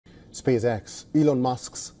SpaceX, Elon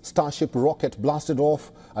Musk's Starship rocket blasted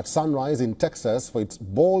off at sunrise in Texas for its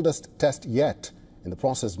boldest test yet, in the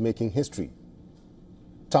process making history.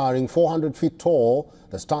 Towering 400 feet tall,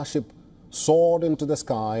 the Starship soared into the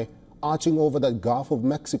sky, arching over the Gulf of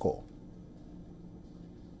Mexico.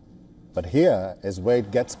 But here is where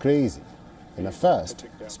it gets crazy. In a first,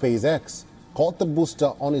 SpaceX caught the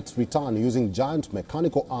booster on its return using giant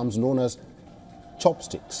mechanical arms known as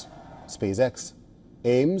chopsticks. SpaceX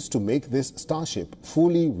aims to make this Starship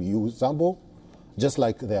fully reusable, just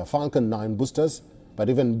like their Falcon 9 boosters, but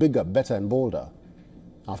even bigger, better and bolder.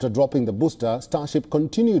 After dropping the booster, Starship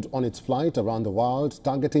continued on its flight around the world,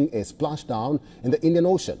 targeting a splashdown in the Indian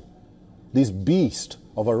Ocean. This beast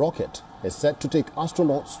of a rocket is set to take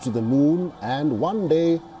astronauts to the moon and one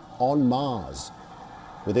day on Mars.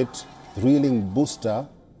 With its thrilling booster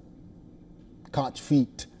catch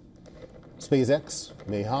feet, SpaceX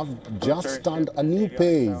may have just turned a new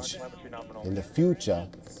page in the future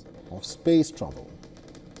of space travel.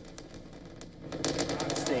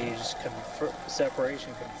 Stage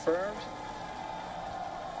separation confirmed.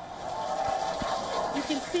 You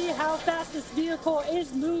can see how fast this vehicle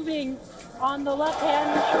is moving on the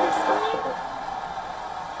left-hand screen.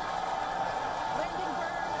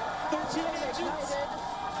 13 inches.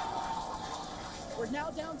 We're now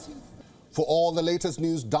down to... For all the latest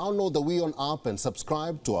news, download the WION app and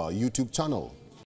subscribe to our YouTube channel.